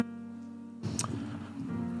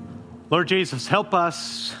Lord Jesus, help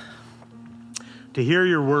us to hear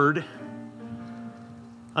your word,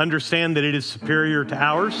 understand that it is superior to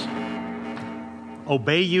ours,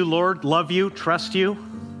 obey you, Lord, love you, trust you.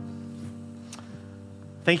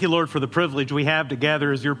 Thank you, Lord, for the privilege we have to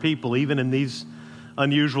gather as your people, even in these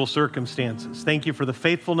unusual circumstances. Thank you for the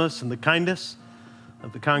faithfulness and the kindness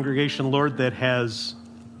of the congregation, Lord, that has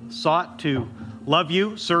sought to love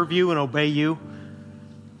you, serve you, and obey you,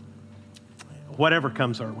 whatever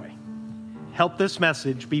comes our way. Help this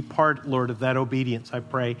message be part, Lord, of that obedience, I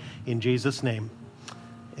pray in Jesus' name.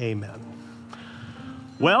 Amen.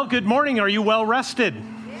 Well, good morning. Are you well rested?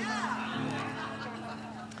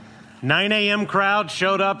 9 a.m. crowd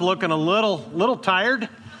showed up looking a little tired,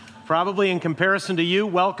 probably in comparison to you.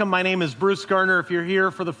 Welcome. My name is Bruce Garner. If you're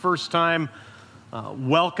here for the first time,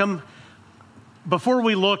 welcome. Before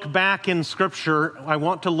we look back in Scripture, I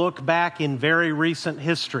want to look back in very recent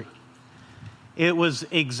history. It was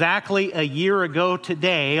exactly a year ago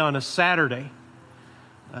today on a Saturday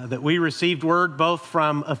that we received word both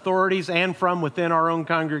from authorities and from within our own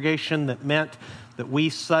congregation that meant that we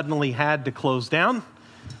suddenly had to close down,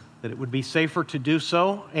 that it would be safer to do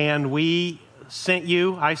so. And I sent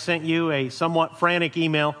you a somewhat frantic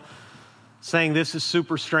email saying this is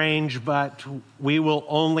super strange, but we will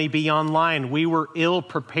only be online. We were ill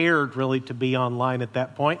prepared really to be online at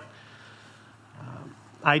that point.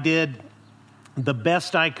 I did the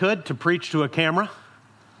best I could to preach to a camera.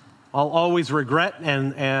 I'll always regret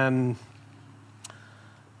and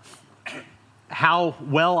how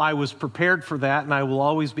well I was prepared for that, and I will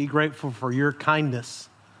always be grateful for your kindness,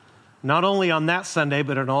 not only on that Sunday,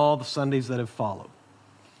 but on all the Sundays that have followed.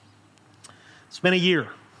 It's been a year.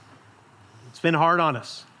 It's been hard on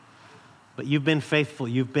us, but you've been faithful.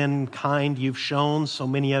 You've been kind. You've shown, so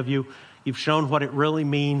many of you, you've shown what it really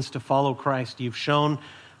means to follow Christ. You've shown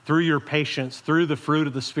through your patience, through the fruit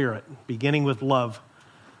of the Spirit, beginning with love,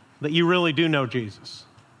 that you really do know Jesus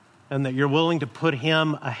and that you're willing to put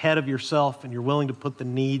him ahead of yourself and you're willing to put the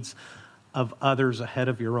needs of others ahead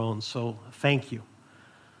of your own. So thank you.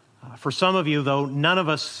 For some of you, though, none of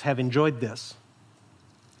us have enjoyed this.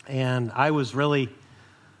 And I was really,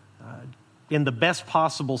 in the best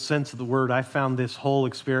possible sense of the word, I found this whole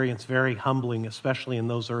experience very humbling, especially in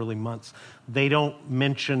those early months. They don't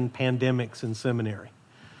mention pandemics in seminary.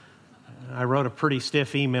 I wrote a pretty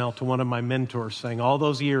stiff email to one of my mentors saying, all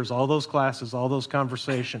those years, all those classes, all those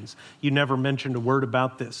conversations, you never mentioned a word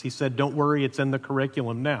about this. He said, don't worry, it's in the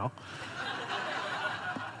curriculum now.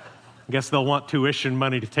 I guess they'll want tuition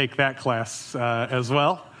money to take that class as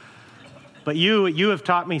well. But you have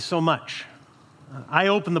taught me so much. I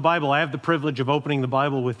open the Bible. I have the privilege of opening the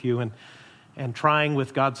Bible with you and trying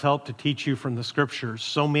with God's help to teach you from the Scriptures.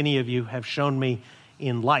 So many of you have shown me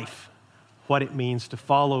in life what it means to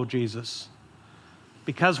follow Jesus.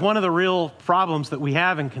 Because one of the real problems that we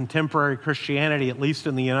have in contemporary Christianity, at least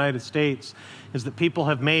in the United States, is that people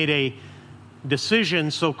have made a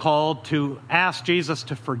decision, so-called, to ask Jesus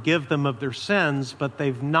to forgive them of their sins, but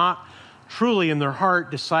they've not truly in their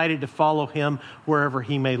heart decided to follow him wherever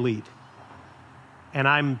he may lead. And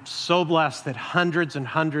I'm so blessed that hundreds and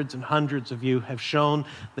hundreds and hundreds of you have shown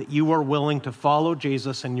that you are willing to follow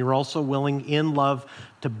Jesus, and you're also willing in love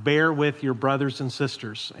to bear with your brothers and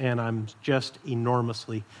sisters. And I'm just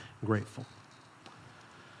enormously grateful.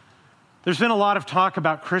 There's been a lot of talk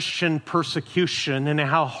about Christian persecution and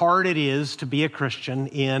how hard it is to be a Christian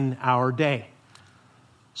in our day.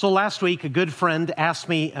 So last week, a good friend asked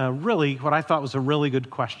me really what I thought was a really good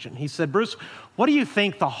question. He said, Bruce, what do you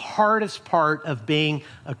think the hardest part of being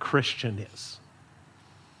a Christian is?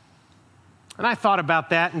 And I thought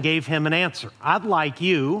about that and gave him an answer. I'd like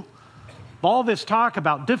you, all this talk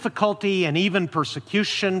about difficulty and even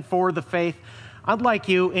persecution for the faith, I'd like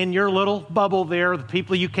you in your little bubble there, the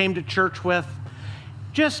people you came to church with,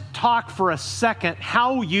 just talk for a second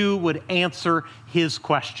how you would answer his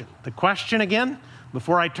question. The question again,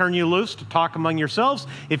 before I turn you loose to talk among yourselves,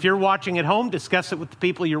 if you're watching at home, discuss it with the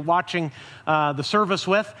people you're watching the service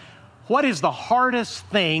with. What is the hardest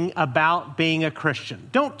thing about being a Christian?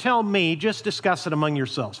 Don't tell me, just discuss it among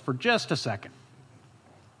yourselves for just a second.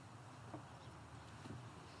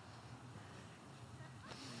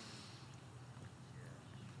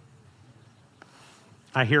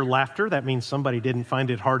 I hear laughter. That means somebody didn't find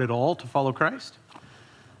it hard at all to follow Christ.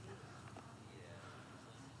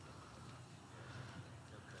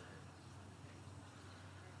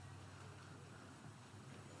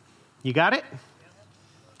 You got it?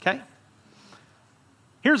 Okay.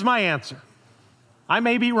 Here's my answer. I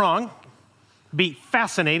may be wrong. It'd be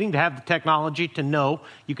fascinating to have the technology to know,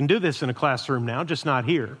 you can do this in a classroom now, just not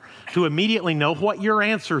here, to immediately know what your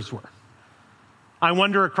answers were. I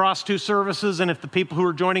wonder across two services, and if the people who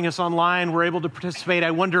are joining us online were able to participate,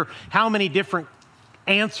 I wonder how many different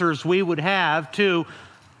answers we would have to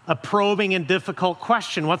a probing and difficult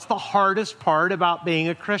question. What's the hardest part about being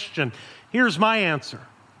a Christian? Here's my answer.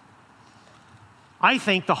 I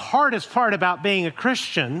think the hardest part about being a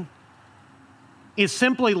Christian is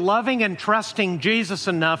simply loving and trusting Jesus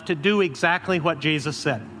enough to do exactly what Jesus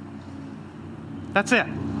said. That's it.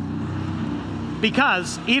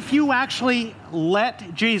 Because if you actually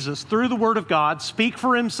let Jesus, through the Word of God, speak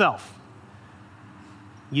for himself,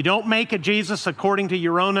 you don't make a Jesus according to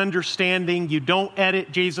your own understanding. You don't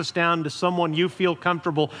edit Jesus down to someone you feel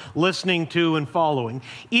comfortable listening to and following.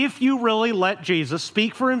 If you really let Jesus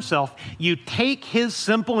speak for himself, you take his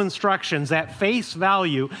simple instructions at face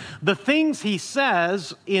value, the things he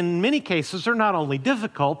says in many cases are not only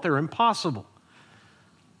difficult, they're impossible.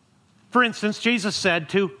 For instance, Jesus said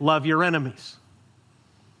to love your enemies.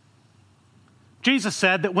 Jesus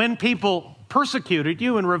said that when people persecuted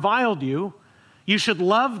you and reviled you, you should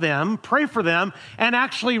love them, pray for them, and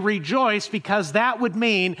actually rejoice, because that would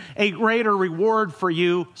mean a greater reward for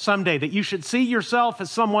you someday. That you should see yourself as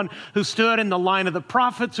someone who stood in the line of the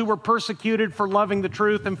prophets who were persecuted for loving the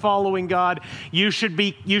truth and following God. You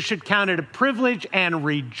should count it a privilege and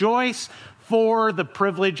rejoice for the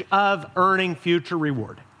privilege of earning future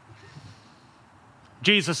reward.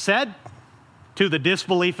 Jesus said, to the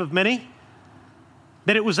disbelief of many,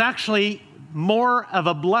 that it was actually more of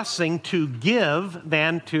a blessing to give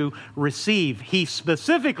than to receive. He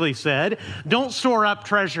specifically said, don't store up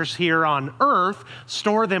treasures here on earth,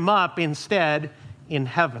 store them up instead in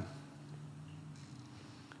heaven.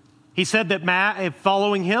 He said that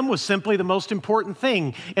following him was simply the most important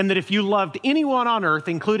thing, and that if you loved anyone on earth,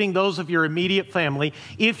 including those of your immediate family,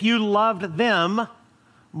 if you loved them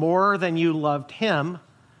more than you loved him,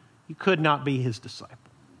 you could not be his disciple.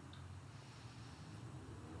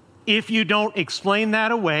 If you don't explain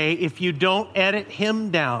that away, if you don't edit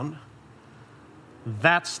him down,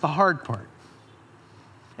 that's the hard part.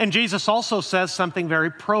 And Jesus also says something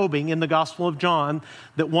very probing in the Gospel of John,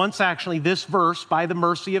 that once actually this verse, by the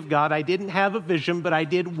mercy of God, I didn't have a vision, but I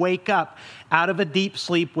did wake up out of a deep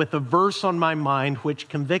sleep with a verse on my mind which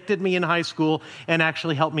convicted me in high school and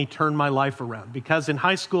actually helped me turn my life around. Because in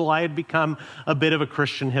high school, I had become a bit of a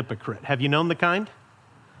Christian hypocrite. Have you known the kind?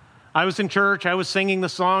 I was in church, I was singing the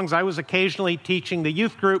songs, I was occasionally teaching the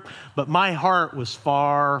youth group, but my heart was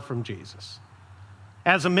far from Jesus.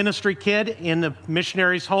 As a ministry kid in the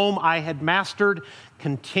missionary's home, I had mastered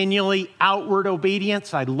continually outward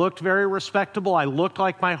obedience. I looked very respectable. I looked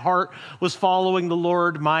like my heart was following the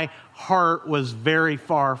Lord. My heart was very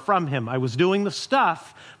far from him. I was doing the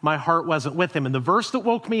stuff, my heart wasn't with him. And the verse that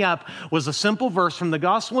woke me up was a simple verse from the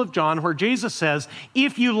Gospel of John where Jesus says,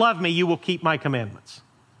 if you love me, you will keep my commandments.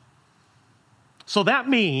 So that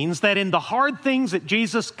means that in the hard things that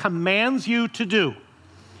Jesus commands you to do,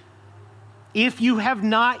 if you have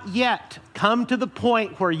not yet come to the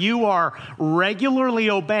point where you are regularly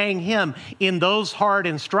obeying him in those hard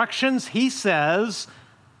instructions, he says,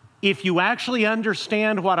 if you actually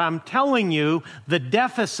understand what I'm telling you, the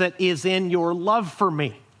deficit is in your love for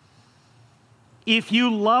me. If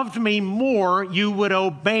you loved me more, you would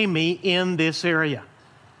obey me in this area.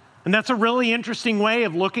 And that's a really interesting way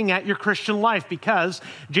of looking at your Christian life, because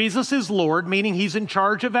Jesus is Lord, meaning he's in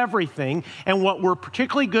charge of everything. And what we're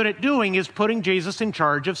particularly good at doing is putting Jesus in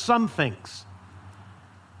charge of some things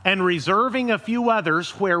and reserving a few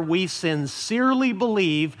others where we sincerely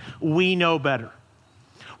believe we know better.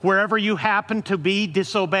 Wherever you happen to be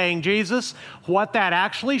disobeying Jesus, what that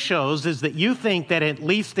actually shows is that you think that at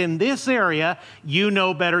least in this area, you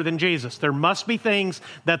know better than Jesus. There must be things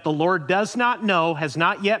that the Lord does not know, has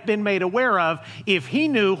not yet been made aware of. If he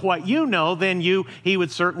knew what you know, then he would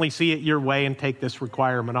certainly see it your way and take this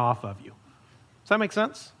requirement off of you. Does that make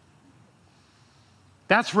sense?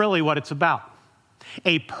 That's really what it's about.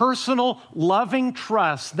 A personal, loving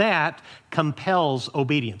trust that compels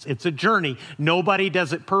obedience. It's a journey. Nobody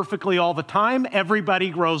does it perfectly all the time.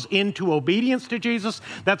 Everybody grows into obedience to Jesus.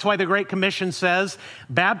 That's why the Great Commission says,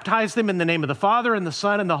 baptize them in the name of the Father and the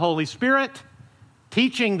Son and the Holy Spirit,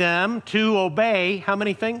 teaching them to obey how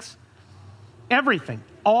many things? Everything.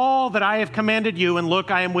 All that I have commanded you, and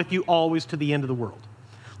look, I am with you always to the end of the world.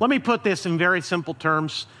 Let me put this in very simple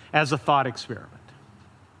terms as a thought experiment.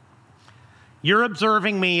 You're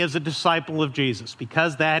observing me as a disciple of Jesus,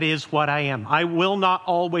 because that is what I am. I will not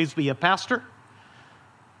always be a pastor.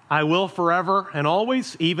 I will forever and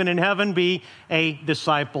always, even in heaven, be a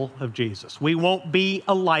disciple of Jesus. We won't be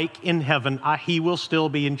alike in heaven. He will still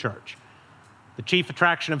be in charge. The chief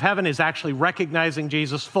attraction of heaven is actually recognizing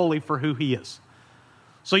Jesus fully for who he is.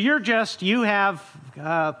 So you have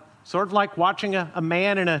sort of like watching a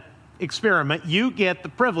man in an experiment. You get the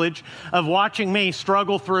privilege of watching me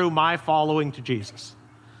struggle through my following to Jesus.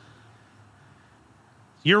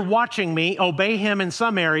 You're watching me obey him in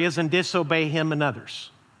some areas and disobey him in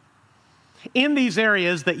others. In these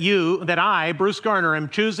areas that I, Bruce Garner, am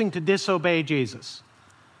choosing to disobey Jesus,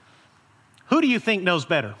 who do you think knows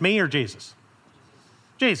better, me or Jesus?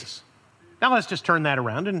 Jesus. Now let's just turn that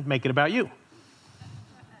around and make it about you.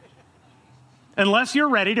 Unless you're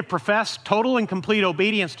ready to profess total and complete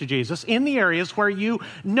obedience to Jesus in the areas where you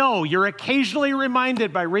know you're occasionally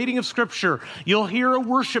reminded by reading of Scripture, you'll hear a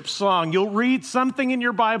worship song, you'll read something in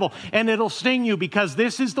your Bible, and it'll sting you because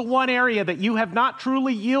this is the one area that you have not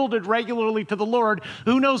truly yielded regularly to the Lord.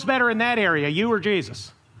 Who knows better in that area, you or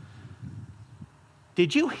Jesus?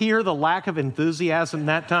 Did you hear the lack of enthusiasm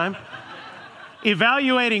that time?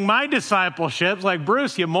 Evaluating my discipleship, like,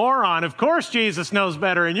 Bruce, you moron. Of course Jesus knows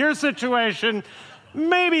better in your situation,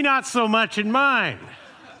 maybe not so much in mine.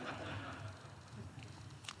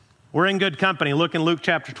 We're in good company. Look in Luke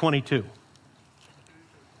chapter 22.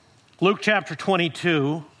 Luke chapter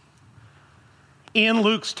 22, in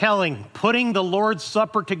Luke's telling, putting the Lord's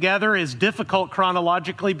Supper together is difficult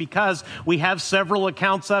chronologically because we have several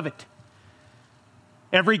accounts of it.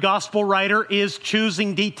 Every gospel writer is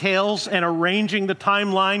choosing details and arranging the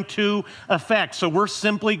timeline to effect. So we're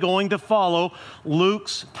simply going to follow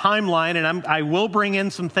Luke's timeline, and I will bring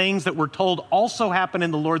in some things that we're told also happen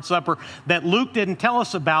in the Lord's Supper that Luke didn't tell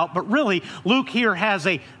us about, but really, Luke here has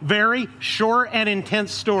a very short and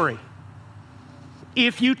intense story.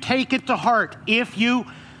 If you take it to heart, if you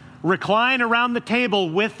recline around the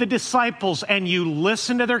table with the disciples and you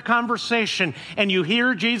listen to their conversation and you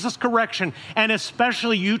hear Jesus' correction, and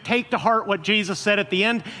especially you take to heart what Jesus said at the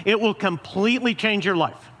end, it will completely change your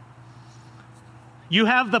life. You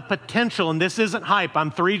have the potential, and this isn't hype.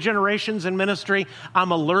 I'm 3 generations in ministry.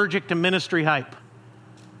 I'm allergic to ministry hype.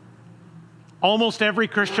 Almost every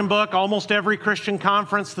Christian book, almost every Christian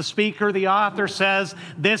conference, the speaker, the author says,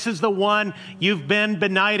 this is the one, you've been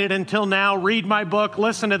benighted until now, read my book,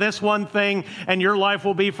 listen to this one thing, and your life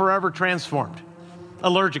will be forever transformed.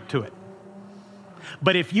 Allergic to it.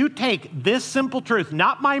 But if you take this simple truth,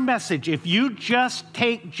 not my message, if you just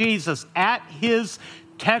take Jesus at his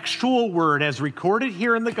textual word as recorded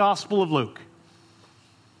here in the Gospel of Luke,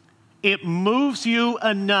 it moves you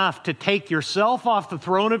enough to take yourself off the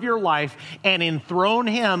throne of your life and enthrone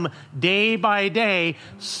him day by day.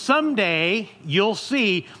 Someday you'll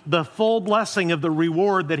see the full blessing of the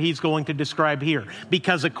reward that he's going to describe here.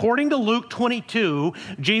 Because according to Luke 22,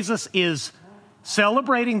 Jesus is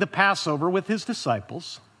celebrating the Passover with his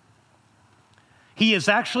disciples. He is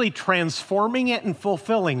actually transforming it and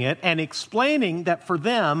fulfilling it and explaining that for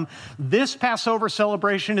them, this Passover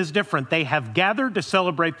celebration is different. They have gathered to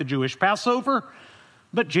celebrate the Jewish Passover,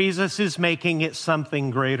 but Jesus is making it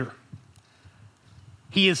something greater.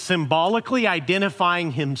 He is symbolically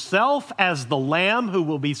identifying himself as the lamb who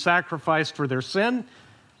will be sacrificed for their sin.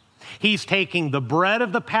 He's taking the bread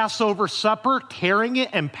of the Passover supper, tearing it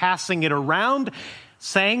and passing it around,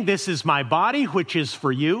 saying, "This is my body, which is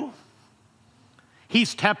for you."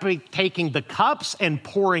 He's taking the cups and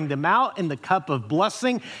pouring them out in the cup of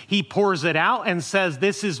blessing. He pours it out and says,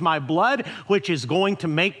 "This is my blood, which is going to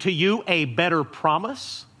make to you a better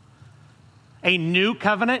promise." A new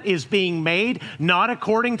covenant is being made, not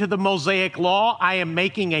according to the Mosaic law. I am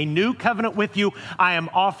making a new covenant with you. I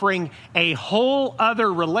am offering a whole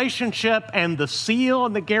other relationship, and the seal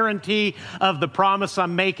and the guarantee of the promise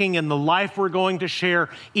I'm making and the life we're going to share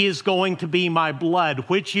is going to be my blood,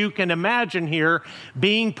 which you can imagine here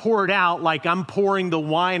being poured out like I'm pouring the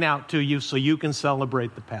wine out to you so you can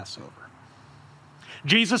celebrate the Passover.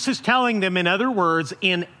 Jesus is telling them, in other words,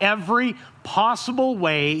 in every possible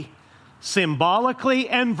way, symbolically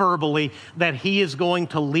and verbally, that he is going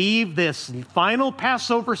to leave this final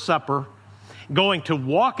Passover supper, going to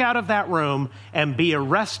walk out of that room and be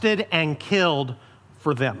arrested and killed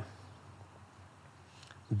for them.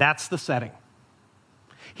 That's the setting.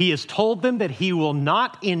 He has told them that he will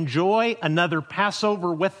not enjoy another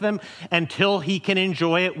Passover with them until he can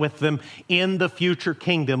enjoy it with them in the future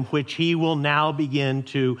kingdom, which he will now begin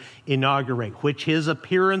to inaugurate, which his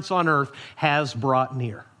appearance on earth has brought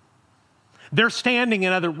near. They're standing,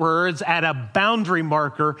 in other words, at a boundary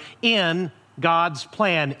marker in God's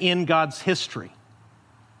plan, in God's history.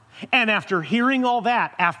 And after hearing all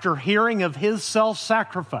that, after hearing of his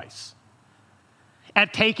self-sacrifice,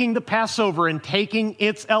 at taking the Passover and taking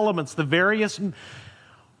its elements, the various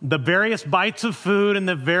the various bites of food and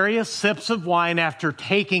the various sips of wine, after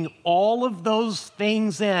taking all of those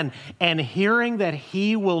things in and hearing that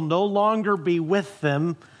he will no longer be with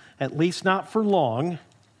them, at least not for long,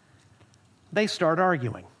 they start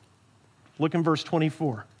arguing. Look in verse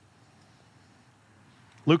 24.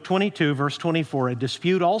 Luke 22, verse 24, a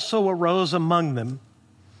dispute also arose among them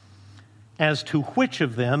as to which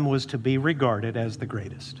of them was to be regarded as the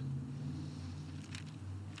greatest.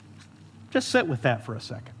 Just sit with that for a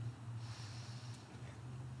second.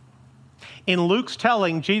 In Luke's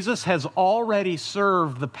telling, Jesus has already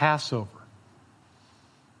served the Passover.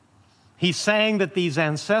 He's saying that these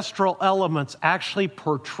ancestral elements actually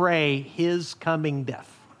portray his coming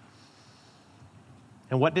death.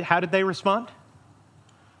 And how did they respond?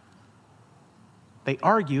 They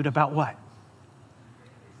argued about what?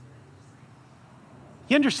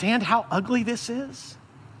 You understand how ugly this is?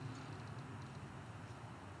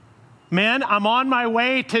 Men, I'm on my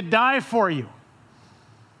way to die for you.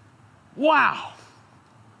 Wow.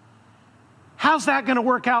 How's that going to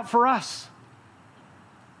work out for us?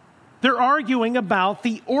 They're arguing about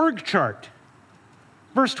the org chart.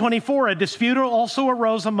 Verse 24, a dispute also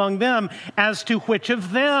arose among them as to which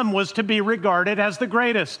of them was to be regarded as the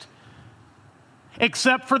greatest.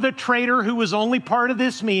 Except for the traitor who was only part of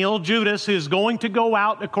this meal, Judas, who is going to go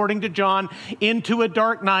out, according to John, into a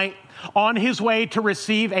dark night on his way to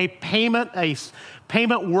receive a payment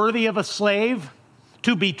worthy of a slave,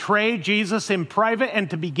 to betray Jesus in private and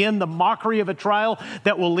to begin the mockery of a trial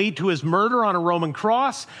that will lead to his murder on a Roman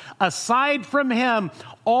cross. Aside from him,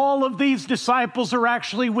 all of these disciples are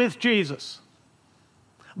actually with Jesus.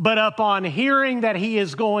 But upon hearing that he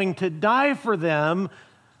is going to die for them,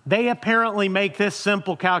 they apparently make this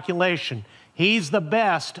simple calculation. He's the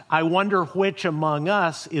best. I wonder which among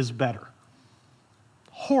us is better.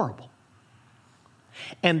 Horrible.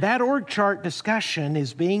 And that org chart discussion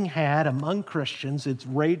is being had among Christians. It's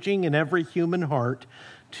raging in every human heart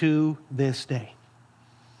to this day.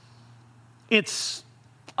 It's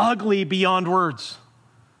ugly beyond words.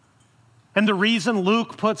 And the reason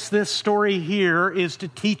Luke puts this story here is to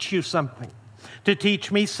teach you something, to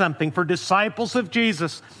teach me something. For disciples of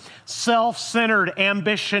Jesus, self-centered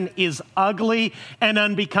ambition is ugly and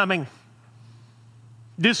unbecoming.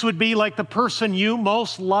 This would be like the person you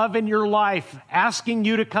most love in your life asking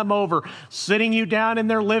you to come over, sitting you down in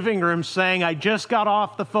their living room saying, I just got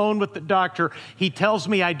off the phone with the doctor. He tells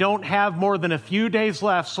me I don't have more than a few days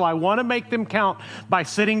left, so I want to make them count by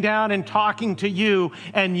sitting down and talking to you.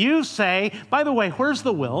 And you say, by the way, where's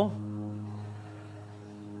the will?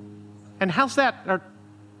 And how's that?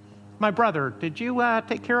 My brother, did you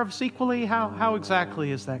take care of us equally? How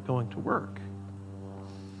exactly is that going to work?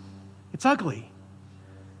 It's ugly.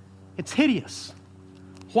 It's hideous.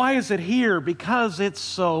 Why is it here? Because it's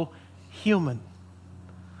so human.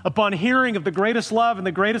 Upon hearing of the greatest love and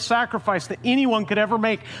the greatest sacrifice that anyone could ever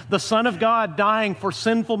make, the Son of God dying for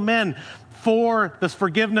sinful men for the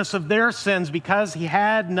forgiveness of their sins because he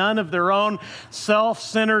had none of their own,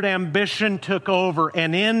 self-centered ambition took over.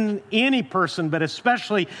 And in any person, but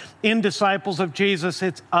especially in disciples of Jesus,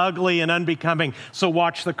 it's ugly and unbecoming. So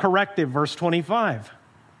watch the corrective, verse 25.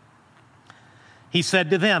 He said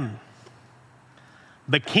to them,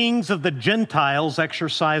 the kings of the Gentiles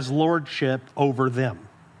exercise lordship over them,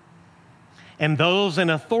 and those in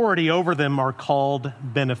authority over them are called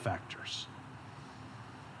benefactors.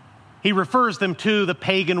 He refers them to the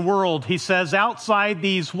pagan world. He says, outside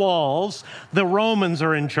these walls, the Romans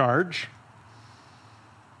are in charge.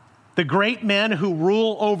 The great men who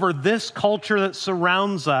rule over this culture that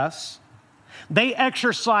surrounds us, they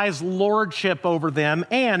exercise lordship over them,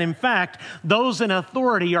 and in fact, those in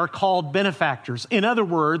authority are called benefactors. In other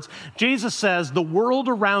words, Jesus says the world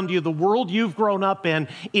around you, the world you've grown up in,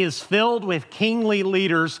 is filled with kingly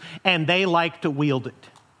leaders, and they like to wield it.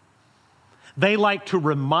 They like to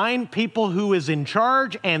remind people who is in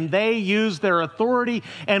charge, and they use their authority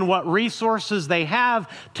and what resources they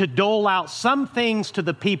have to dole out some things to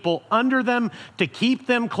the people under them, to keep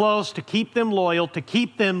them close, to keep them loyal, to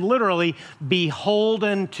keep them literally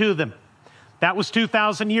beholden to them. That was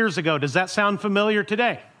 2,000 years ago. Does that sound familiar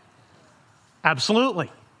today?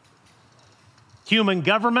 Absolutely. Human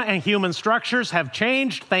government and human structures have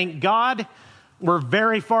changed, thank God. We're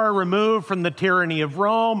very far removed from the tyranny of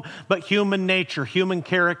Rome, but human nature, human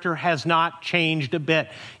character has not changed a bit.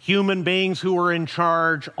 Human beings who are in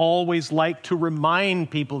charge always like to remind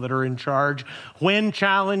people that are in charge. When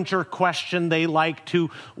challenged or questioned, they like to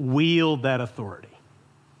wield that authority.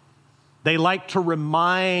 They like to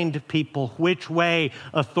remind people which way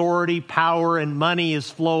authority, power, and money is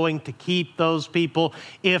flowing to keep those people,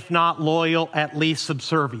 if not loyal, at least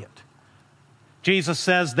subservient. Jesus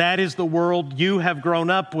says that is the world you have grown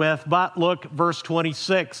up with. But look, verse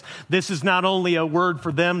 26. This is not only a word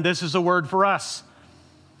for them, this is a word for us.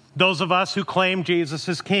 Those of us who claim Jesus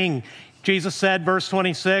is king. Jesus said, verse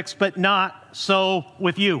 26, but not so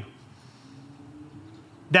with you.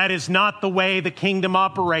 That is not the way the kingdom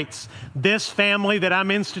operates. This family that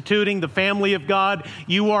I'm instituting, the family of God,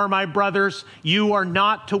 you are my brothers. You are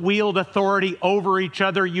not to wield authority over each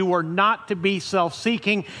other. You are not to be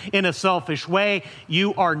self-seeking in a selfish way.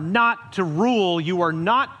 You are not to rule. You are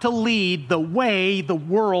not to lead the way the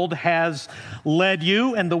world has led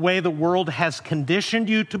you and the way the world has conditioned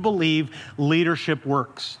you to believe leadership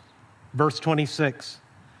works. Verse 26,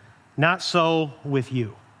 not so with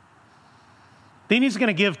you. Then he's going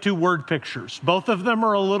to give two word pictures. Both of them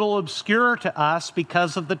are a little obscure to us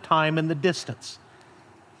because of the time and the distance.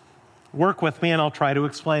 Work with me and I'll try to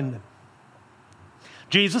explain them.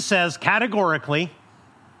 Jesus says categorically,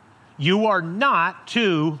 you are not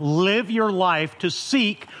to live your life to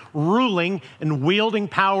seek ruling and wielding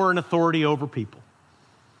power and authority over people.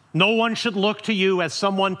 No one should look to you as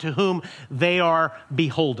someone to whom they are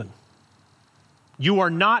beholden. You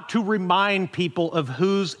are not to remind people of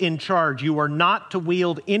who's in charge. You are not to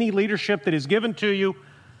wield any leadership that is given to you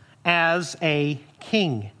as a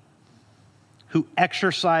king who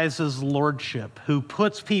exercises lordship, who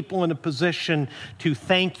puts people in a position to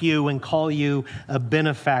thank you and call you a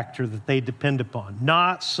benefactor that they depend upon.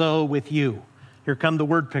 Not so with you. Here come the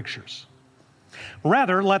word pictures.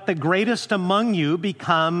 Rather, let the greatest among you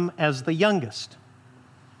become as the youngest,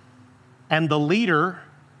 and the leader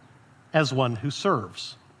as one who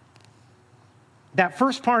serves. That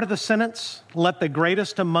first part of the sentence, let the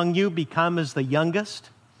greatest among you become as the youngest,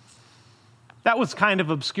 that was kind of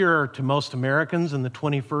obscure to most Americans in the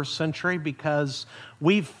 21st century because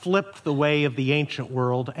we've flipped the way of the ancient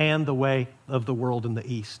world and the way of the world in the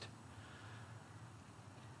East.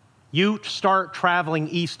 You start traveling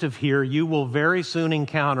east of here, you will very soon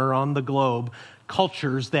encounter on the globe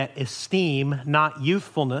cultures that esteem not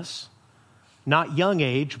youthfulness, not young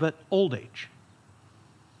age, but old age.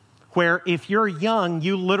 Where if you're young,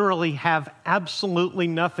 you literally have absolutely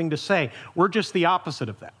nothing to say. We're just the opposite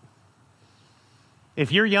of that.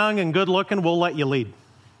 If you're young and good looking, we'll let you lead.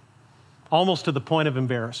 Almost to the point of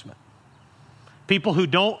embarrassment. People who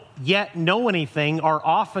don't yet know anything are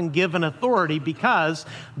often given authority because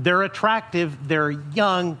they're attractive, they're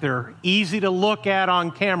young, they're easy to look at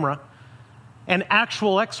on camera. And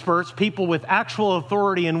actual experts, people with actual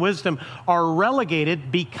authority and wisdom, are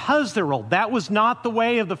relegated because they're old. That was not the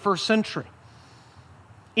way of the first century.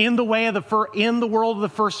 In the world of the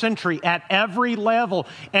first century, at every level,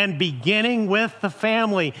 and beginning with the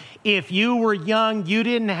family, if you were young, you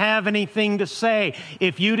didn't have anything to say.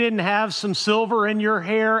 If you didn't have some silver in your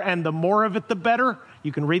hair, and the more of it, the better.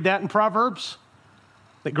 You can read that in Proverbs.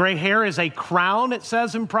 That gray hair is a crown, it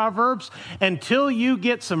says in Proverbs. Until you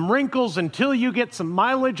get some wrinkles, until you get some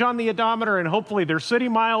mileage on the odometer, and hopefully they're city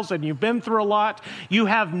miles and you've been through a lot, you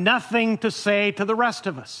have nothing to say to the rest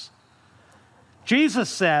of us. Jesus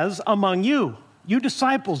says, among you, you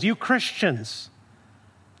disciples, you Christians,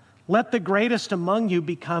 let the greatest among you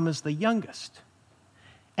become as the youngest,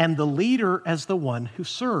 and the leader as the one who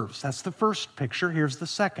serves. That's the first picture. Here's the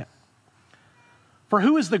second. For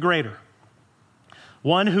who is the greater?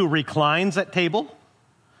 One who reclines at table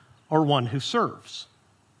or one who serves?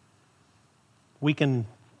 We can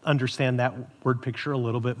understand that word picture a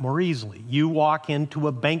little bit more easily. You walk into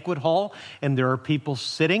a banquet hall and there are people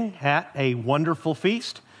sitting at a wonderful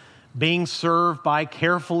feast being served by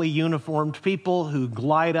carefully uniformed people who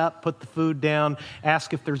glide up, put the food down,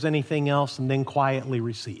 ask if there's anything else, and then quietly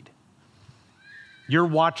recede. You're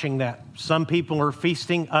watching that. Some people are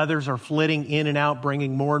feasting, others are flitting in and out,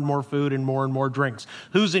 bringing more and more food and more drinks.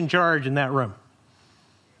 Who's in charge in that room?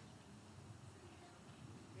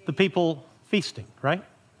 The people feasting, right?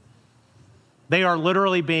 They are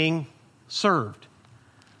literally being served.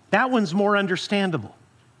 That one's more understandable.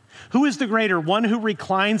 Who is the greater, one who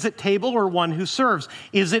reclines at table or one who serves?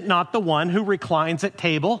 Is it not the one who reclines at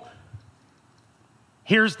table?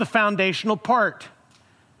 Here's the foundational part.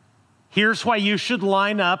 Here's why you should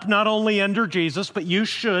line up not only under Jesus, but you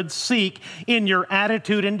should seek in your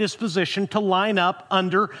attitude and disposition to line up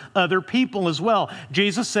under other people as well.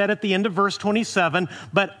 Jesus said at the end of verse 27,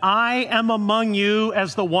 but I am among you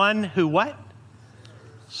as the one who what?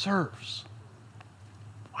 Serves.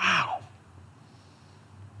 Wow.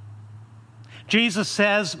 Jesus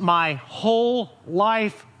says, my whole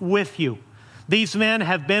life with you. These men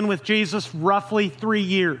have been with Jesus roughly 3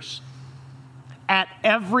 years. At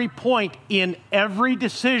every point, in every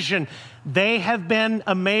decision, they have been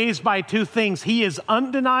amazed by two things. He is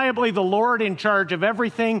undeniably the Lord in charge of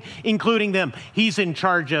everything, including them. He's in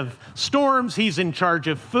charge of storms. He's in charge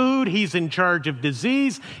of food. He's in charge of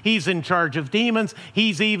disease. He's in charge of demons.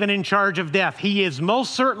 He's even in charge of death. He is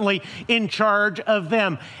most certainly in charge of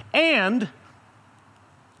them. And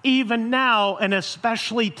even now, and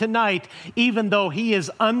especially tonight, even though he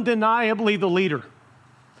is undeniably the leader,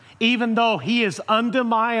 even though he is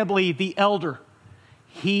undeniably the elder,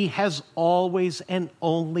 he has always and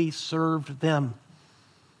only served them.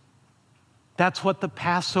 That's what the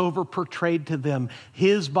Passover portrayed to them.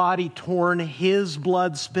 His body torn, his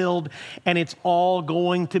blood spilled, and it's all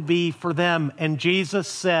going to be for them. And Jesus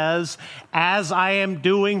says, as I am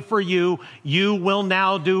doing for you, you will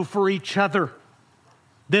now do for each other.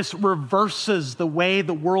 This reverses the way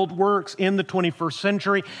the world works in the 21st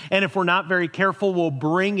century. And if we're not very careful, we'll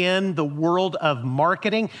bring in the world of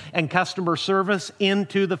marketing and customer service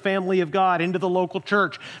into the family of God, into the local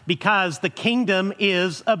church, because the kingdom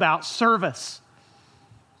is about service.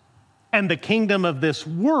 And the kingdom of this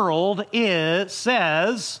world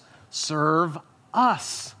says, serve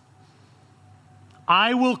us.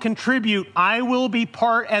 I will contribute. I will be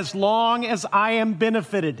part as long as I am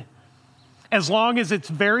benefited. As long as it's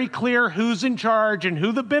very clear who's in charge and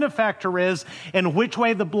who the benefactor is and which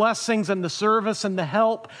way the blessings and the service and the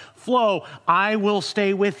help flow, I will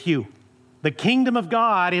stay with you. The kingdom of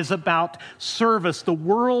God is about service. The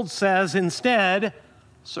world says instead,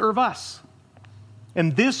 serve us.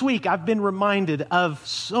 And this week I've been reminded of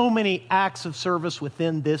so many acts of service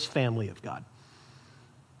within this family of God.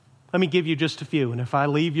 Let me give you just a few, and if I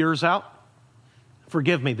leave yours out,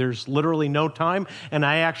 forgive me, there's literally no time, and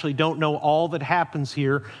I actually don't know all that happens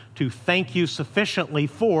here to thank you sufficiently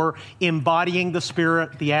for embodying the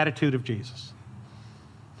spirit, the attitude of Jesus.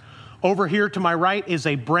 Over here to my right is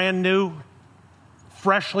a brand new,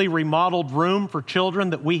 freshly remodeled room for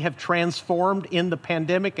children that we have transformed in the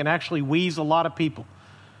pandemic and actually we's a lot of people.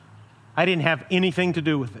 I didn't have anything to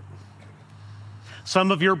do with it. Some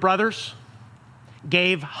of your brothers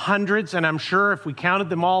gave hundreds, and I'm sure if we counted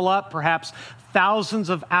them all up, perhaps thousands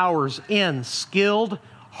of hours in skilled,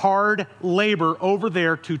 hard labor over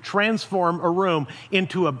there to transform a room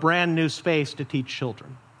into a brand new space to teach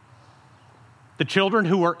children. The children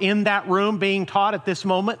who are in that room being taught at this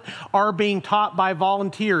moment are being taught by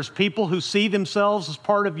volunteers, people who see themselves as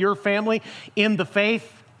part of your family in the faith,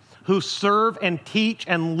 who serve and teach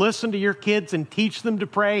and listen to your kids and teach them to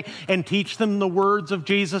pray and teach them the words of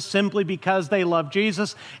Jesus simply because they love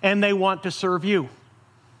Jesus and they want to serve you.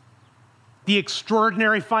 The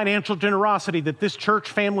extraordinary financial generosity that this church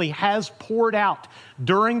family has poured out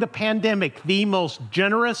during the pandemic, the most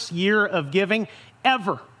generous year of giving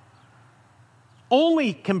ever,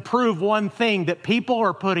 only can prove one thing, that people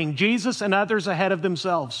are putting Jesus and others ahead of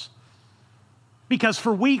themselves. Because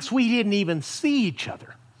for weeks we didn't even see each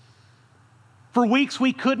other. For weeks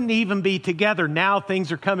we couldn't even be together. Now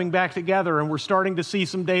things are coming back together and we're starting to see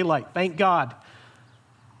some daylight. Thank God.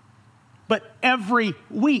 But every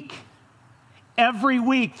week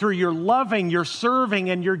through your loving, your serving,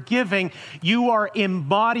 and your giving, you are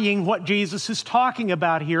embodying what Jesus is talking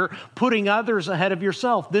about here, putting others ahead of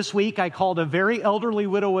yourself. This week, I called a very elderly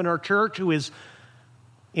widow in our church who is,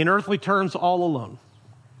 in earthly terms, all alone.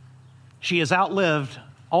 She has outlived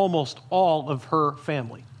almost all of her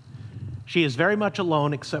family. She is very much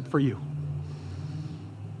alone except for you.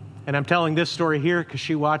 And I'm telling this story here because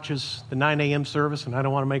she watches the 9 a.m. service, and I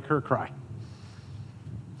don't want to make her cry.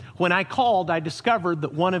 When I called, I discovered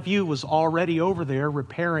that one of you was already over there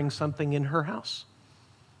repairing something in her house.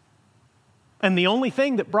 And the only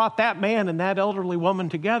thing that brought that man and that elderly woman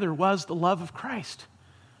together was the love of Christ.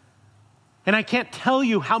 And I can't tell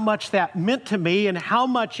you how much that meant to me and how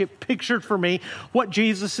much it pictured for me what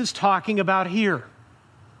Jesus is talking about here.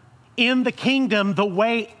 In the kingdom, the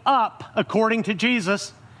way up, according to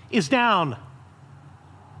Jesus, is down.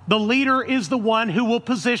 The leader is the one who will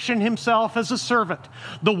position himself as a servant.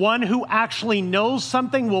 The one who actually knows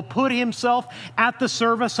something will put himself at the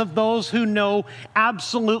service of those who know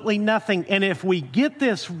absolutely nothing. And if we get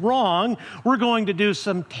this wrong, we're going to do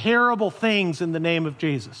some terrible things in the name of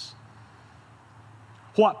Jesus.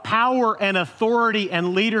 What power and authority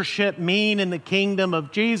and leadership mean in the kingdom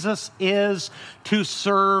of Jesus is to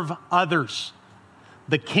serve others.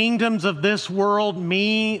 The kingdoms of this world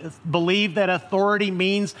believe that authority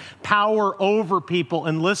means power over people.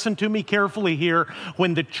 And listen to me carefully here.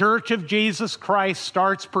 When the Church of Jesus Christ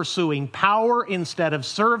starts pursuing power instead of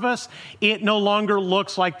service, it no longer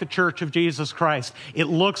looks like the Church of Jesus Christ. It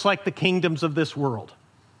looks like the kingdoms of this world.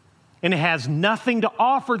 And it has nothing to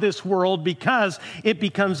offer this world because it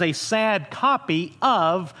becomes a sad copy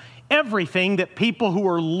of everything that people who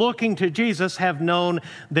are looking to Jesus have known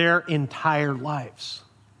their entire lives.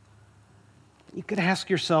 You could ask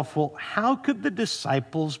yourself, well, how could the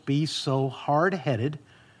disciples be so hard-headed,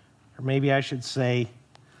 or maybe I should say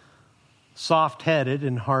soft-headed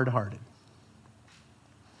and hard-hearted?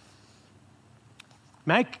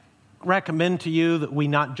 May I recommend to you that we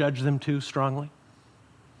not judge them too strongly?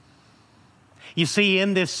 You see,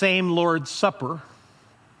 in this same Lord's Supper,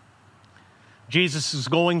 Jesus is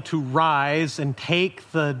going to rise and take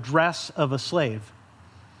the dress of a slave.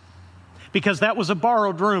 Because that was a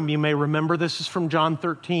borrowed room, you may remember. This is from John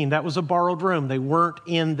 13. That was a borrowed room. They weren't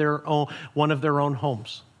in one of their own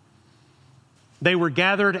homes. They were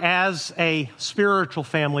gathered as a spiritual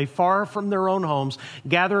family, far from their own homes,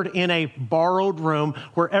 gathered in a borrowed room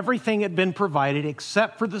where everything had been provided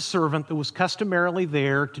except for the servant that was customarily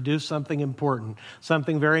there to do something important,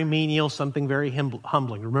 something very menial, something very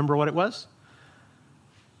humbling. Remember what it was?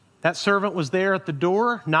 That servant was there at the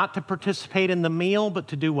door, not to participate in the meal, but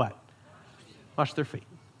to do what? Wash their feet.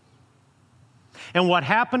 And what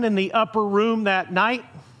happened in the upper room that night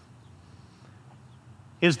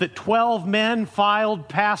is that 12 men filed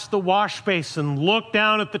past the wash basin, looked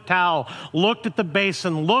down at the towel, looked at the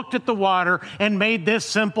basin, looked at the water, and made this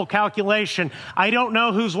simple calculation. I don't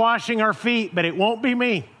know who's washing our feet, but it won't be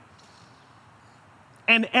me.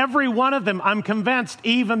 And every one of them, I'm convinced,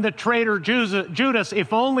 even the traitor Judas,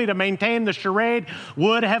 if only to maintain the charade,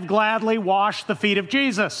 would have gladly washed the feet of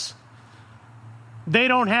Jesus. They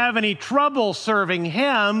don't have any trouble serving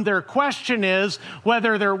him. Their question is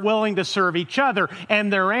whether they're willing to serve each other.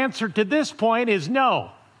 And their answer to this point is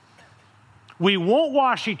no. We won't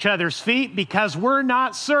wash each other's feet because we're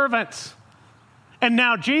not servants. And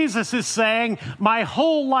now Jesus is saying, my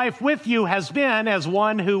whole life with you has been as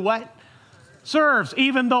one who what? Serves.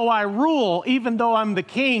 Even though I rule, even though I'm the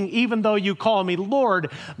king, even though you call me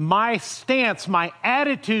Lord, my stance, my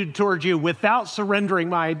attitude towards you without surrendering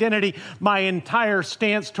my identity, my entire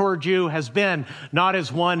stance towards you has been not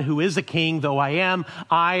as one who is a king, though I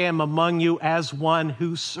am among you as one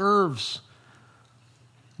who serves.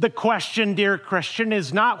 The question, dear Christian,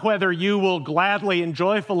 is not whether you will gladly and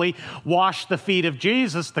joyfully wash the feet of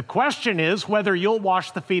Jesus. The question is whether you'll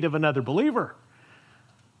wash the feet of another believer.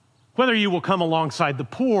 Whether you will come alongside the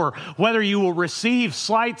poor, whether you will receive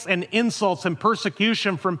slights and insults and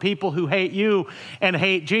persecution from people who hate you and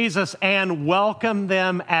hate Jesus and welcome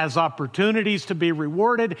them as opportunities to be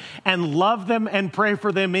rewarded and love them and pray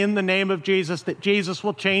for them in the name of Jesus, that Jesus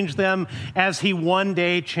will change them as he one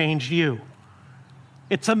day changed you.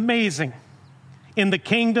 It's amazing. In the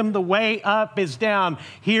kingdom, the way up is down.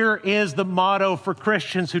 Here is the motto for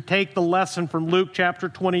Christians who take the lesson from Luke chapter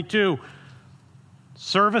 22.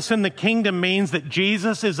 Service in the kingdom means that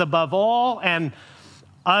Jesus is above all and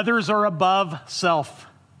others are above self.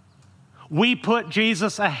 We put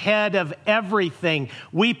Jesus ahead of everything.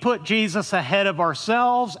 We put Jesus ahead of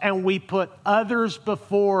ourselves and we put others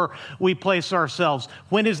before we place ourselves.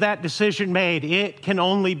 When is that decision made? It can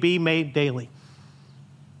only be made daily.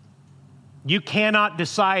 You cannot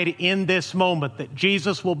decide in this moment that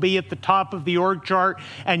Jesus will be at the top of the org chart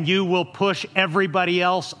and you will push everybody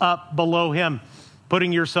else up below him,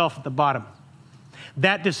 putting yourself at the bottom.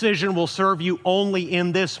 That decision will serve you only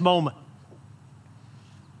in this moment.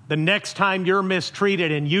 The next time you're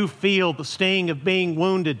mistreated and you feel the sting of being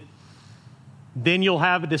wounded, then you'll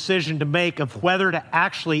have a decision to make of whether to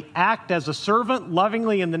actually act as a servant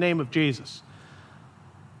lovingly in the name of Jesus.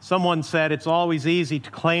 Someone said it's always easy to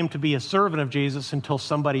claim to be a servant of Jesus until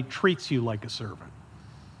somebody treats you like a servant.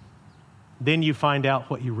 Then you find out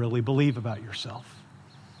what you really believe about yourself.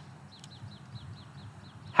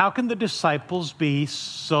 How can the disciples be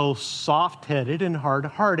so soft-headed and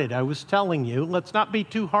hard-hearted? I was telling you, let's not be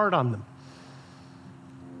too hard on them.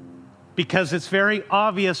 Because it's very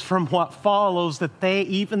obvious from what follows that they,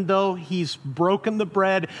 even though he's broken the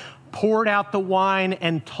bread, poured out the wine,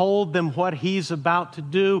 and told them what he's about to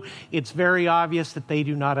do, it's very obvious that they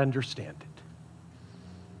do not understand it.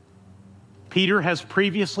 Peter has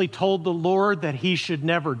previously told the Lord that he should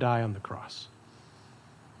never die on the cross.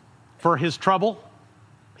 For his trouble,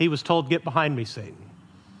 he was told, "Get behind me, Satan."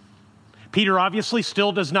 Peter obviously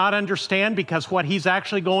still does not understand, because what he's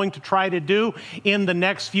actually going to try to do in the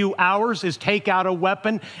next few hours is take out a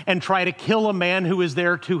weapon and try to kill a man who is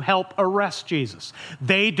there to help arrest Jesus.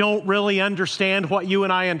 They don't really understand what you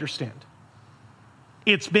and I understand.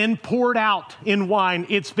 It's been poured out in wine.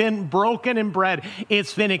 It's been broken in bread.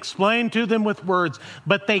 It's been explained to them with words.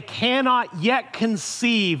 But they cannot yet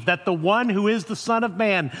conceive that the one who is the Son of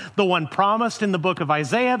Man, the one promised in the book of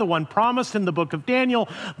Isaiah, the one promised in the book of Daniel,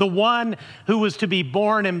 the one who was to be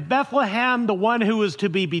born in Bethlehem, the one who was to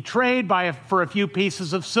be betrayed for a few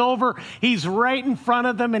pieces of silver, he's right in front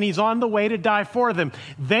of them and he's on the way to die for them.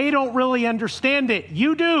 They don't really understand it.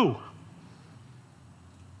 You do.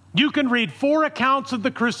 You can read 4 accounts of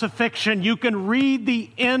the crucifixion. You can read the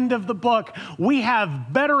end of the book. We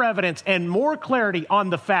have better evidence and more clarity on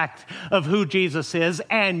the fact of who Jesus is,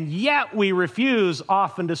 and yet we refuse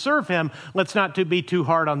often to serve him. Let's not be too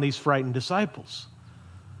hard on these frightened disciples.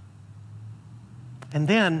 And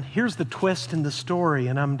then, here's the twist in the story,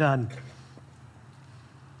 and I'm done.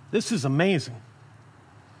 This is amazing.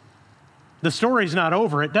 The story's not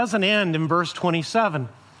over. It doesn't end in verse 27.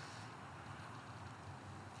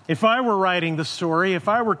 If I were writing the story, if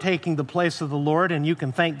I were taking the place of the Lord, and you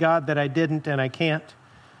can thank God that I didn't and I can't,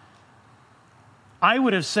 I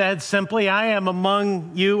would have said simply, I am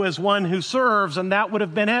among you as one who serves, and that would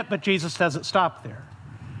have been it, but Jesus doesn't stop there.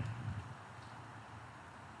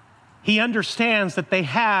 He understands that they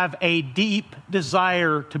have a deep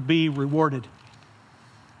desire to be rewarded.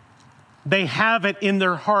 They have it in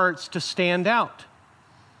their hearts to stand out.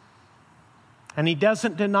 And he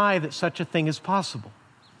doesn't deny that such a thing is possible.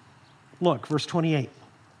 Look, verse 28.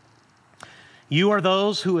 You are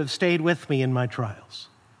those who have stayed with me in my trials.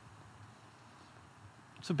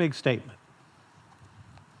 It's a big statement.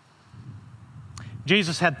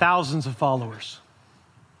 Jesus had thousands of followers.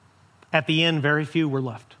 At the end, very few were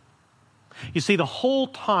left. You see, the whole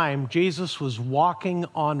time Jesus was walking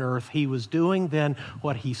on earth, he was doing then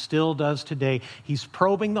what he still does today. He's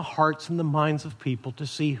probing the hearts and the minds of people to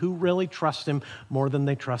see who really trusts him more than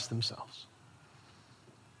they trust themselves.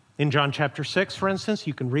 In John chapter 6, for instance,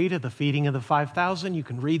 you can read of the feeding of the 5,000. You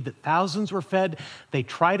can read that thousands were fed. They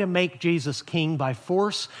try to make Jesus king by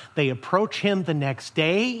force. They approach him the next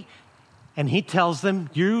day, and he tells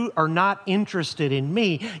them, you are not interested in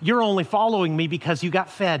me. You're only following me because you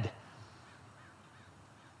got fed.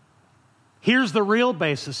 Here's the real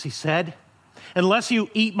basis, he said. Unless you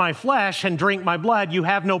eat my flesh and drink my blood, you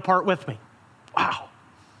have no part with me. Wow.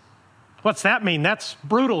 What's that mean? That's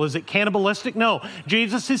brutal. Is it cannibalistic? No.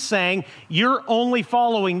 Jesus is saying, you're only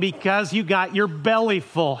following because you got your belly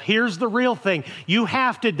full. Here's the real thing. You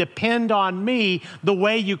have to depend on me the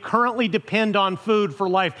way you currently depend on food for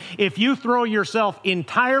life. If you throw yourself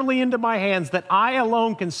entirely into my hands that I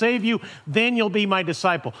alone can save you, then you'll be my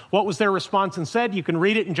disciple. What was their response and said? You can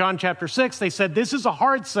read it in John chapter 6. They said, this is a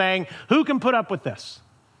hard saying. Who can put up with this?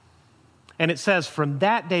 And it says, from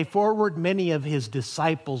that day forward, many of his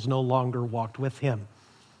disciples no longer walked with him.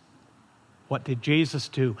 What did Jesus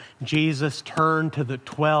do? Jesus turned to the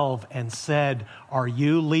 12 and said, are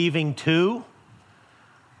you leaving too?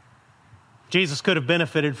 Jesus could have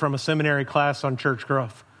benefited from a seminary class on church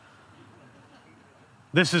growth.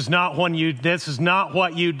 This is not what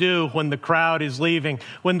you do when the crowd is leaving.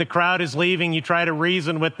 When the crowd is leaving, you try to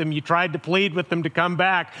reason with them. You try to plead with them to come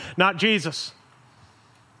back. Not Jesus.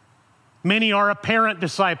 Many are apparent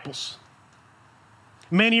disciples.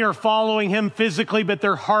 Many are following him physically, but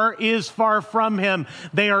their heart is far from him.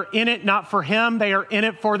 They are in it not for him, they are in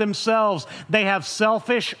it for themselves. They have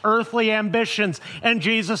selfish, earthly ambitions, and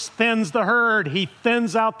Jesus thins the herd. He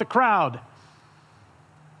thins out the crowd.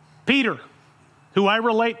 Peter, who I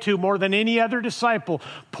relate to more than any other disciple,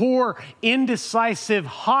 poor, indecisive,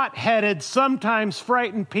 hot-headed, sometimes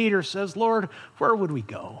frightened Peter says, Lord, where would we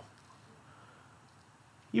go?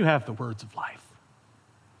 You have the words of life.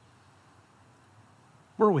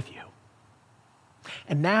 We're with you.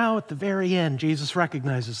 And now at the very end, Jesus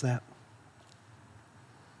recognizes that.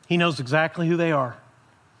 He knows exactly who they are.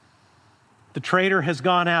 The traitor has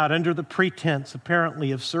gone out under the pretense,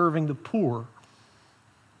 apparently, of serving the poor.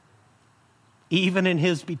 Even in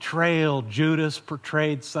his betrayal, Judas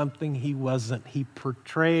portrayed something he wasn't. He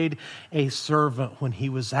portrayed a servant when he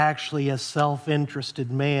was actually a self-interested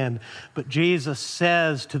man. But Jesus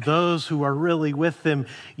says to those who are really with him,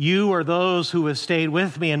 you are those who have stayed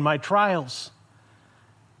with me in my trials.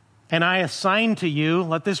 And I assign to you,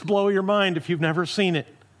 let this blow your mind if you've never seen it,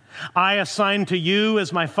 I assign to you,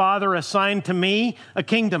 as my Father assigned to me, a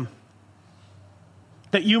kingdom,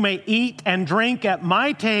 that you may eat and drink at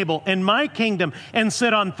my table in my kingdom and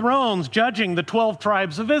sit on thrones judging the 12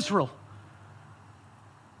 tribes of Israel.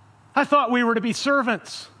 I thought we were to be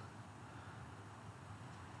servants.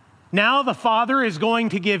 Now the Father is going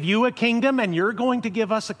to give you a kingdom and you're going to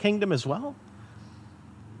give us a kingdom as well.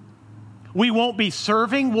 We won't be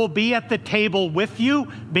serving. We'll be at the table with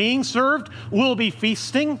you, being served. We'll be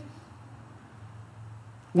feasting.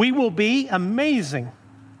 We will be amazing.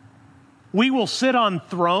 We will sit on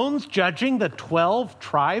thrones judging the 12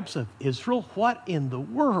 tribes of Israel. What in the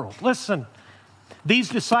world? Listen, these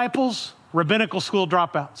disciples, rabbinical school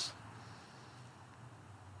dropouts.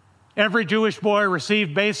 Every Jewish boy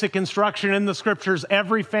received basic instruction in the scriptures.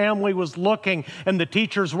 Every family was looking, and the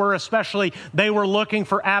teachers were especially, they were looking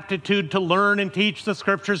for aptitude to learn and teach the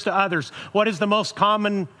scriptures to others. What is the most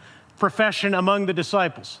common profession among the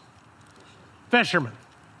disciples? Fishermen.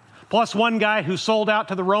 Plus one guy who sold out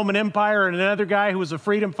to the Roman Empire and another guy who was a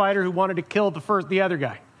freedom fighter who wanted to kill the other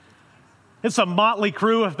guy. It's a motley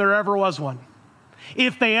crew if there ever was one.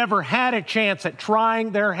 If they ever had a chance at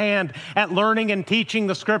trying their hand at learning and teaching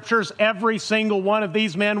the scriptures, every single one of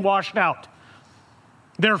these men washed out.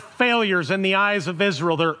 They're failures in the eyes of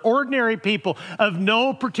Israel. They're ordinary people of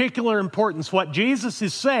no particular importance. What Jesus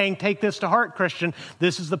is saying, take this to heart, Christian,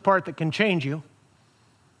 this is the part that can change you.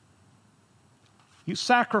 You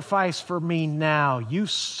sacrifice for me now. You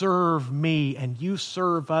serve me and you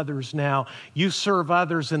serve others now. You serve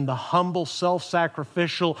others in the humble,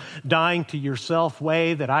 self-sacrificial, dying to yourself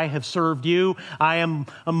way that I have served you. I am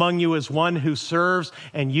among you as one who serves,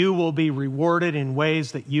 and you will be rewarded in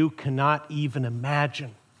ways that you cannot even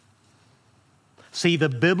imagine. See, the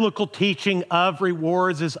biblical teaching of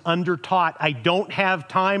rewards is undertaught. I don't have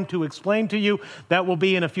time to explain to you. That will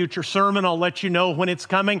be in a future sermon. I'll let you know when it's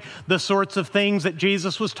coming. The sorts of things that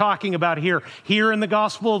Jesus was talking about here. Here in the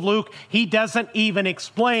Gospel of Luke, he doesn't even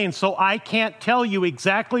explain, so I can't tell you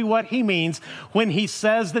exactly what he means when he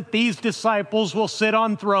says that these disciples will sit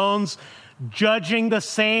on thrones judging the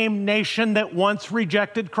same nation that once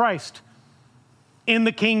rejected Christ. In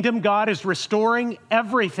the kingdom, God is restoring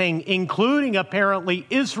everything, including apparently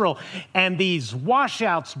Israel. And these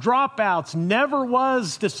washouts, dropouts, never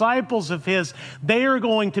was disciples of his, they are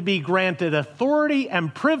going to be granted authority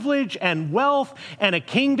and privilege and wealth and a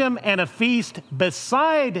kingdom and a feast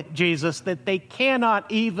beside Jesus that they cannot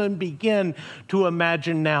even begin to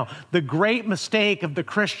imagine now. The great mistake of the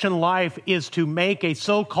Christian life is to make a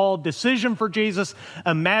so-called decision for Jesus.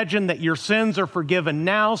 Imagine that your sins are forgiven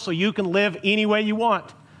now so you can live any way you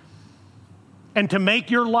want. And to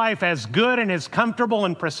make your life as good and as comfortable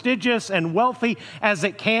and prestigious and wealthy as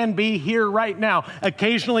it can be here right now,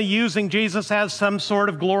 occasionally using Jesus as some sort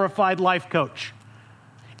of glorified life coach.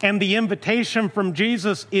 And the invitation from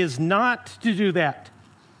Jesus is not to do that.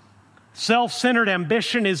 Self-centered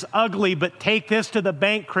ambition is ugly, but take this to the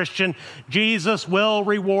bank, Christian. Jesus will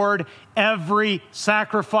reward every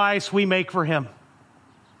sacrifice we make for him.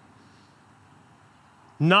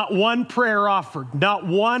 Not one prayer offered, not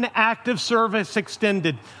one act of service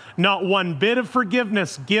extended, not one bit of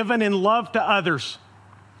forgiveness given in love to others,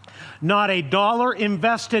 not a dollar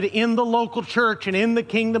invested in the local church and in the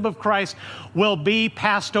kingdom of Christ will be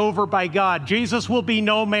passed over by God. Jesus will be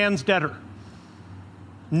no man's debtor.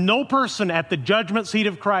 No person at the judgment seat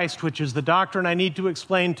of Christ, which is the doctrine I need to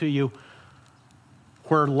explain to you,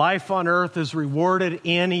 where life on earth is rewarded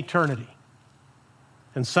in eternity.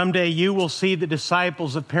 And someday you will see the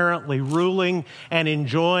disciples apparently ruling and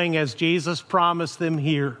enjoying as Jesus promised them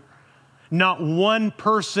here. Not one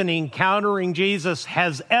person encountering Jesus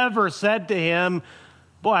has ever said to him,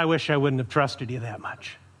 boy, I wish I wouldn't have trusted you that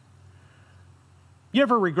much. You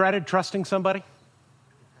ever regretted trusting somebody?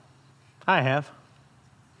 I have.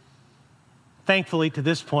 Thankfully, to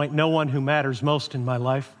this point, no one who matters most in my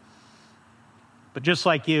life. But just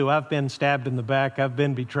like you, I've been stabbed in the back. I've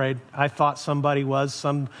been betrayed. I thought somebody was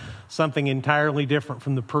something entirely different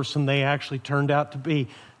from the person they actually turned out to be.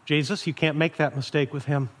 Jesus, you can't make that mistake with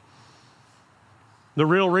him. The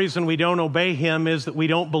real reason we don't obey him is that we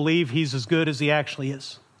don't believe he's as good as he actually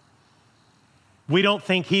is. We don't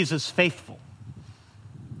think he's as faithful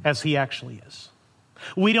as he actually is.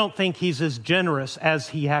 We don't think he's as generous as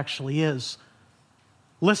he actually is.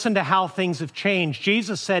 Listen to how things have changed.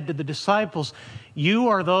 Jesus said to the disciples, you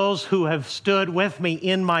are those who have stood with me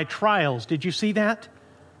in my trials. Did you see that?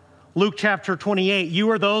 Luke chapter 28,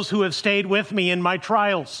 you are those who have stayed with me in my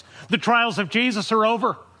trials. The trials of Jesus are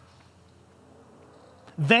over.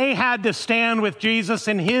 They had to stand with Jesus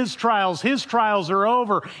in his trials. His trials are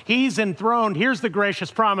over. He's enthroned. Here's the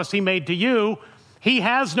gracious promise he made to you. He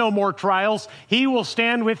has no more trials. He will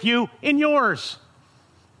stand with you in yours.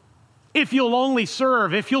 If you'll only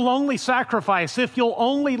serve, if you'll only sacrifice, if you'll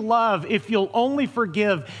only love, if you'll only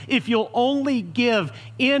forgive, if you'll only give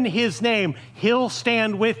in His name, He'll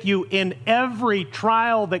stand with you in every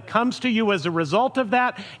trial that comes to you as a result of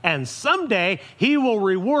that. And someday He will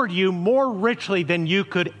reward you more richly than you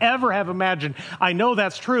could ever have imagined. I know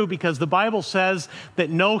that's true because the Bible says that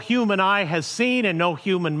no human eye has seen and no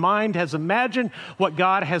human mind has imagined what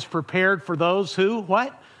God has prepared for those who,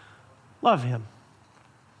 what? Love Him.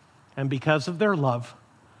 And because of their love,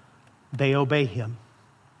 they obey Him.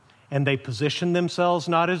 And they position themselves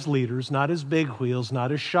not as leaders, not as big wheels,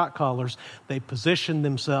 not as shot callers. They position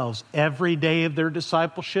themselves every day of their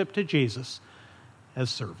discipleship to Jesus as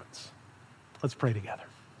servants. Let's pray together.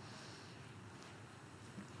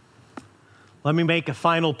 Let me make a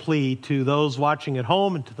final plea to those watching at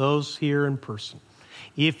home and to those here in person.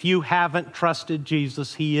 If you haven't trusted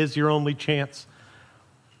Jesus, He is your only chance.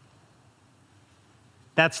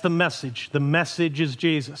 That's the message. The message is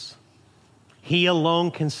Jesus. He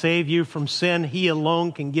alone can save you from sin. He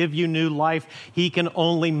alone can give you new life. He can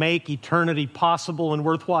only make eternity possible and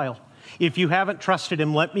worthwhile. If you haven't trusted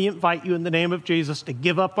Him, let me invite you in the name of Jesus to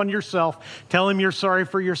give up on yourself, tell Him you're sorry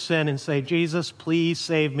for your sin, and say, Jesus, please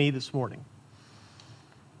save me this morning.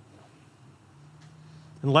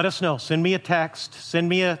 And let us know. Send me a text. Send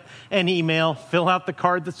me an email. Fill out the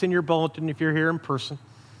card that's in your bulletin if you're here in person.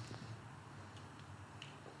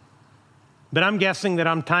 But I'm guessing that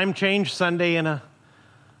on Time Change Sunday in a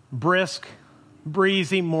brisk,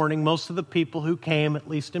 breezy morning, most of the people who came, at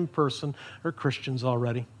least in person, are Christians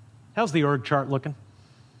already. How's the org chart looking?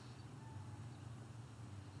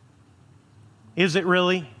 Is it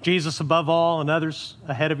really Jesus above all and others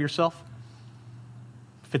ahead of yourself?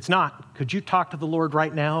 If it's not, could you talk to the Lord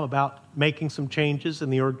right now about making some changes in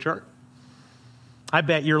the org chart? I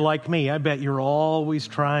bet you're like me. I bet you're always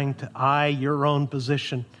trying to eye your own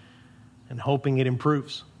position and hoping it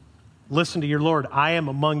improves. Listen to your Lord. I am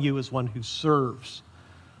among you as one who serves.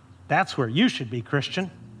 That's where you should be, Christian.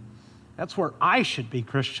 That's where I should be,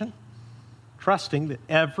 Christian. Trusting that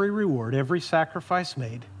every reward, every sacrifice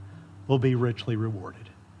made will be richly rewarded.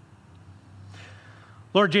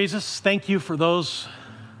 Lord Jesus, thank you for those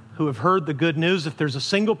who have heard the good news. If there's a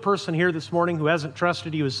single person here this morning who hasn't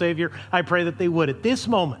trusted you as Savior, I pray that they would at this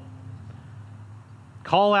moment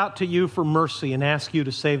call out to you for mercy and ask you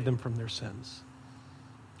to save them from their sins.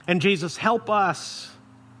 And Jesus, help us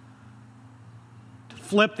to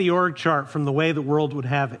flip the org chart from the way the world would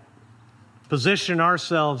have it. Position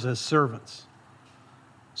ourselves as servants.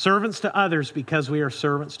 Servants to others because we are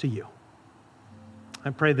servants to you. I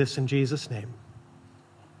pray this in Jesus' name.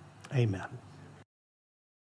 Amen.